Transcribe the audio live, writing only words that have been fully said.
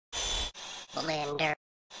Blender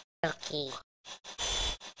key.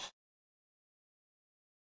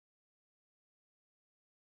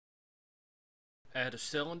 Add a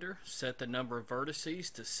cylinder, set the number of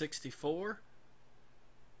vertices to 64,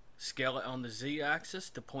 scale it on the z-axis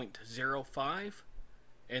to 0.05,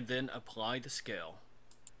 and then apply the scale.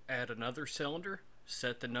 Add another cylinder,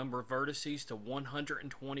 set the number of vertices to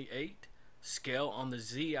 128, scale on the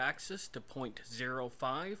z-axis to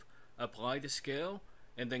 0.05, apply the scale,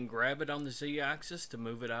 and then grab it on the z-axis to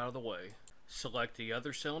move it out of the way. Select the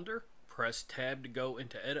other cylinder, press tab to go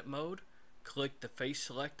into edit mode, click the face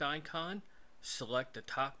select icon, select the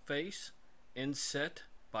top face, inset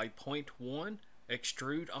by 0.1,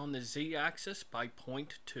 extrude on the z-axis by 0.2.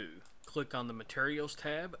 Click on the materials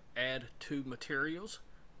tab, add 2 materials,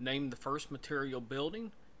 name the first material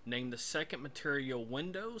building, name the second material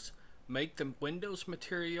windows, make the windows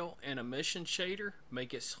material an emission shader,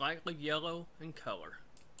 make it slightly yellow in color.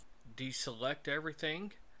 Deselect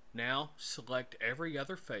everything, now select every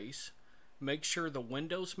other face, make sure the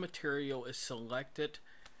windows material is selected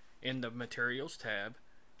in the materials tab,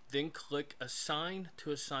 then click assign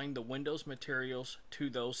to assign the windows materials to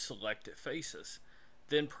those selected faces.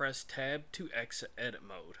 Then press tab to exit edit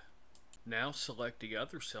mode. Now select the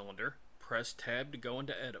other cylinder, press tab to go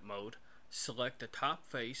into edit mode, select the top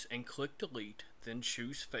face and click delete, then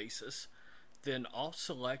choose faces, then alt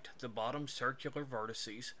select the bottom circular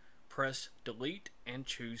vertices, press delete and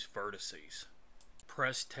choose vertices.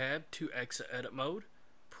 Press tab to exit edit mode,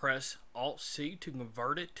 press Alt-C to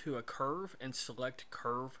convert it to a curve and select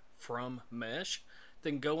curve from mesh,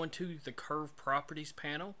 then go into the curve properties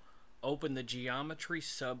panel, open the geometry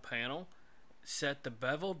sub panel, set the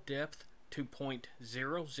bevel depth to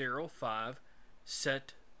 0.005,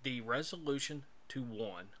 set the resolution to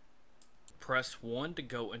 1. Press 1 to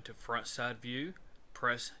go into front side view,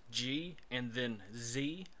 press G and then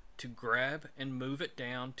Z to grab and move it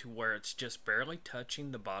down to where it's just barely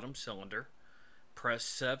touching the bottom cylinder. Press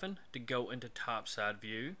 7 to go into top side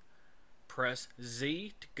view. Press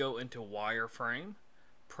Z to go into wireframe.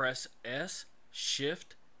 Press S,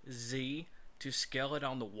 Shift, Z to scale it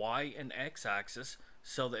on the Y and X axis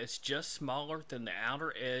so that it's just smaller than the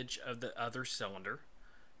outer edge of the other cylinder.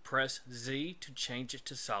 Press Z to change it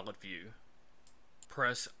to solid view.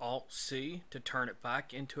 Press Alt-C to turn it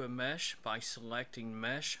back into a mesh by selecting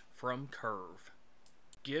Mesh from Curve.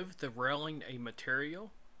 Give the railing a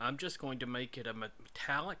material. I'm just going to make it a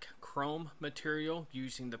metallic chrome material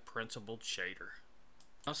using the principled shader.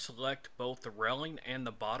 Now select both the railing and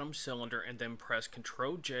the bottom cylinder and then press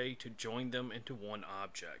Ctrl J to join them into one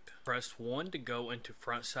object. Press 1 to go into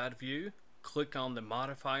front side view, click on the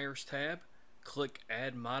modifiers tab, click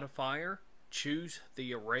add modifier, choose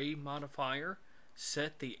the array modifier,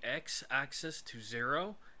 set the X axis to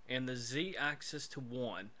 0 and the Z axis to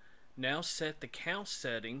 1. Now set the count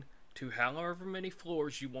setting to however many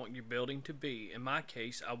floors you want your building to be. In my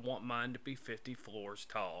case, I want mine to be 50 floors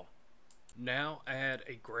tall. Now add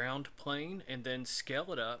a ground plane and then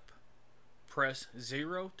scale it up. Press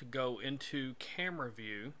 0 to go into camera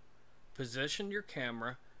view, position your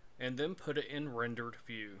camera, and then put it in rendered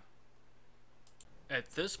view.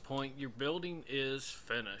 At this point, your building is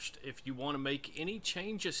finished. If you want to make any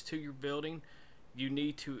changes to your building, you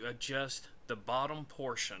need to adjust the bottom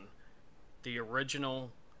portion, the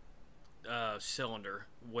original cylinder,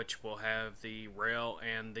 which will have the rail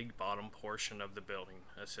and the bottom portion of the building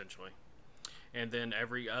essentially, and then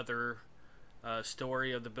every other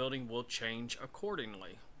story of the building will change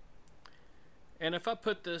accordingly. And if I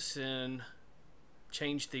put this in,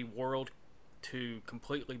 change the world to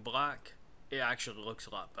completely black, it actually looks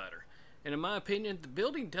a lot better. And in my opinion, the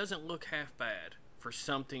building doesn't look half bad for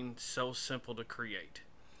something so simple to create.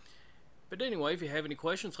 But anyway, if you have any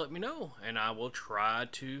questions, let me know and I will try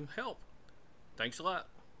to help. Thanks a lot.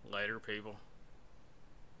 Later, people.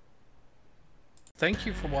 Thank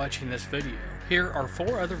you for watching this video. Here are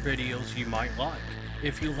 4 other videos you might like.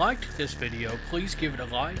 If you liked this video, please give it a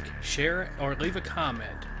like, share it, or leave a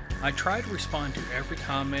comment. I try to respond to every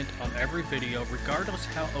comment on every video regardless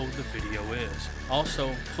how old the video is.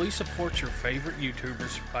 Also, please support your favorite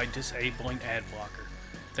YouTubers by disabling ad blocker.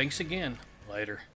 Thanks again. Later.